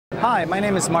Hi, my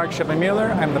name is Marc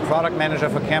Shipman-Mueller. I'm the product manager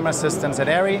for camera systems at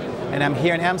ARRI, and I'm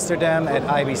here in Amsterdam at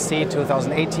IBC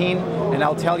 2018, and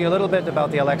I'll tell you a little bit about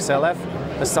the ALEXA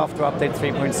LF, the software update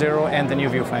 3.0, and the new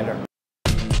viewfinder.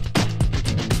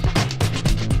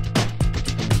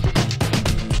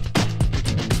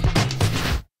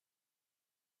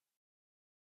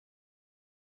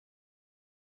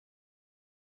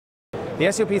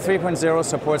 The SUP 3.0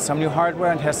 supports some new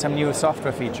hardware and has some new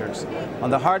software features. On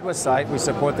the hardware side, we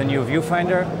support the new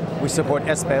viewfinder, we support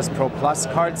SBS Pro Plus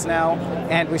cards now,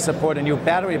 and we support a new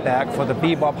battery bag for the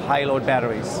Bebop high-load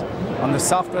batteries. On the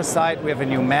software side, we have a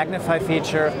new magnify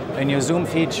feature, a new zoom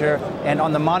feature, and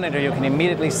on the monitor you can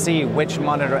immediately see which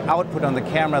monitor output on the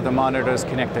camera the monitor is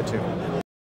connected to.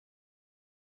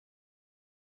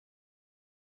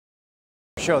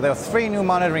 Sure, there are three new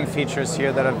monitoring features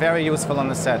here that are very useful on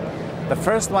the set. The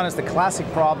first one is the classic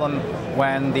problem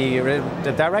when the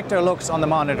director looks on the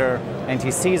monitor and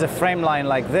he sees a frame line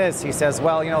like this. He says,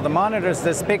 well, you know, the monitor is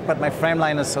this big, but my frame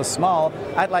line is so small.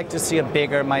 I'd like to see a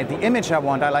bigger, the image I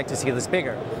want, I'd like to see this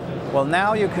bigger. Well,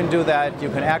 now you can do that. You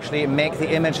can actually make the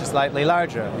image slightly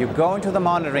larger. You go into the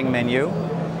monitoring menu,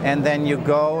 and then you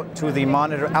go to the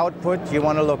monitor output you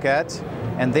want to look at,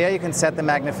 and there you can set the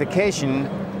magnification,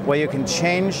 where you can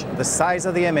change the size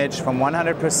of the image from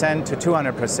 100% to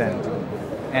 200%.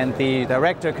 And the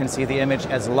director can see the image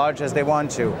as large as they want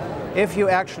to. If you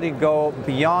actually go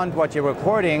beyond what you're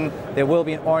recording, there will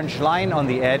be an orange line on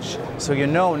the edge, so you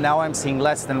know now I'm seeing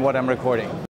less than what I'm recording.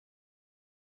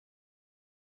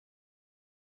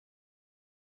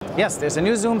 Yes, there's a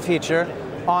new zoom feature.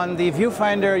 On the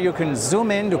viewfinder, you can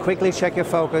zoom in to quickly check your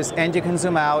focus, and you can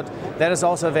zoom out. That is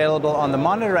also available on the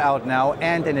monitor out now,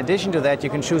 and in addition to that, you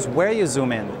can choose where you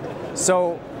zoom in.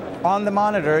 So on the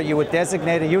monitor, you would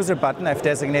designate a user button. I've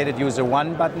designated user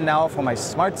 1 button now for my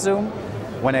smart zoom.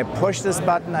 When I push this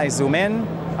button, I zoom in.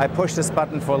 I push this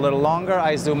button for a little longer,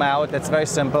 I zoom out. That's very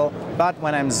simple. But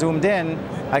when I'm zoomed in,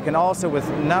 I can also, with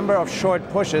a number of short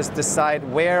pushes, decide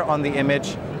where on the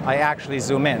image I actually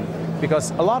zoom in.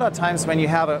 Because a lot of times when you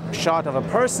have a shot of a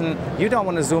person, you don't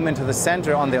want to zoom into the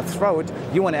center on their throat,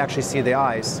 you want to actually see their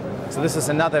eyes. So this is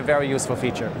another very useful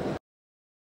feature.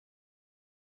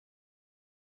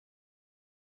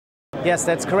 Yes,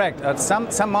 that's correct.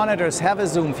 Some monitors have a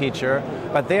zoom feature,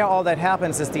 but there all that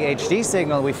happens is the HD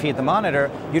signal we feed the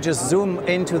monitor, you just zoom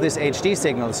into this HD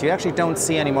signal, so you actually don't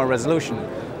see any more resolution.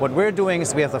 What we're doing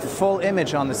is we have the full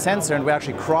image on the sensor, and we're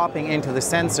actually cropping into the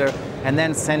sensor and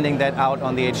then sending that out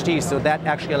on the HD, so that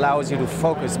actually allows you to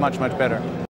focus much, much better.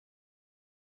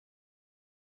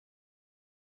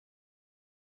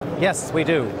 Yes, we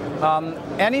do.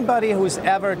 Anybody who's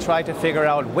ever tried to figure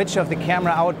out which of the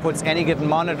camera outputs any given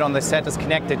monitor on the set is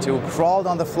connected to, crawled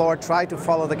on the floor, tried to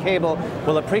follow the cable,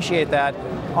 will appreciate that.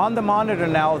 On the monitor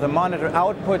now, the monitor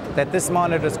output that this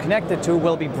monitor is connected to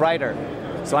will be brighter.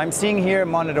 So I'm seeing here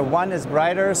monitor 1 is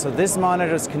brighter, so this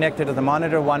monitor is connected to the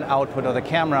monitor 1 output of the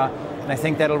camera, and I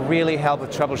think that'll really help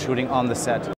with troubleshooting on the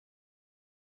set.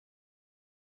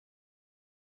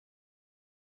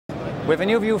 We have a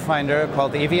new viewfinder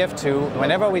called the EVF-2.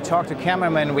 Whenever we talk to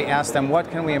cameramen, we ask them what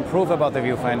can we improve about the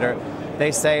viewfinder.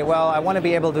 They say, well, I want to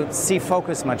be able to see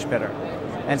focus much better.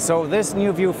 And so this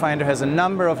new viewfinder has a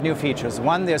number of new features.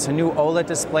 One, there's a new OLED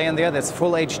display in there that's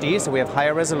full HD, so we have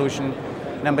higher resolution.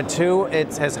 Number two,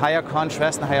 it has higher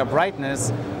contrast and higher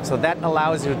brightness, so that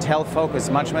allows you to tell focus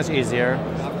much, much easier.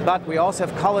 But we also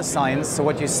have color signs, so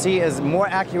what you see is more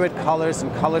accurate colors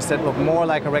and colors that look more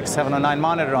like a Rec. 709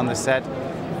 monitor on the set.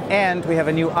 And we have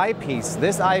a new eyepiece.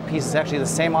 This eyepiece is actually the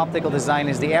same optical design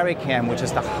as the ARRI cam, which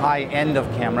is the high end of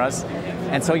cameras.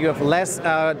 And so you have less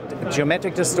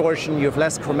geometric distortion, you have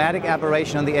less chromatic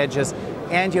aberration on the edges,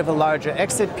 and you have a larger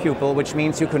exit pupil, which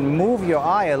means you can move your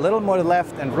eye a little more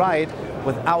left and right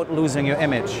without losing your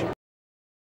image.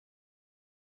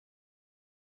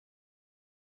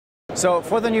 So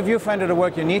for the new viewfinder to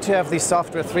work, you need to have the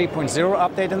software 3.0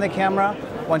 update in the camera.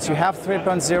 Once you have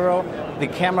 3.0, the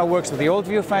camera works with the old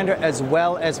viewfinder as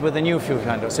well as with the new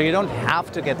viewfinder. So you don't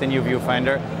have to get the new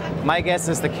viewfinder. My guess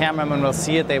is the cameraman will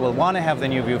see it, they will want to have the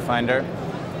new viewfinder.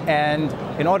 And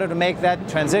in order to make that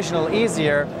transitional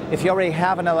easier, if you already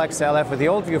have an ALEXA LF with the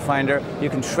old viewfinder, you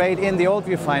can trade in the old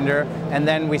viewfinder, and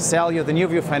then we sell you the new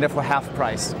viewfinder for half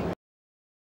price.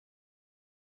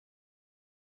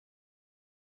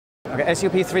 Okay,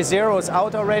 SUP 3.0 is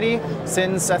out already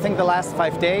since I think the last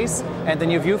 5 days, and the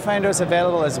new viewfinder is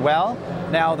available as well.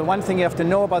 Now, the one thing you have to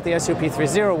know about the SUP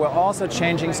 3.0, we're also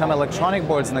changing some electronic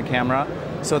boards in the camera,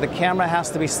 so the camera has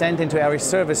to be sent into ARRI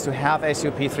service to have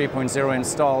SUP 3.0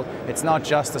 installed. It's not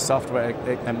just a software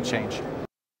change.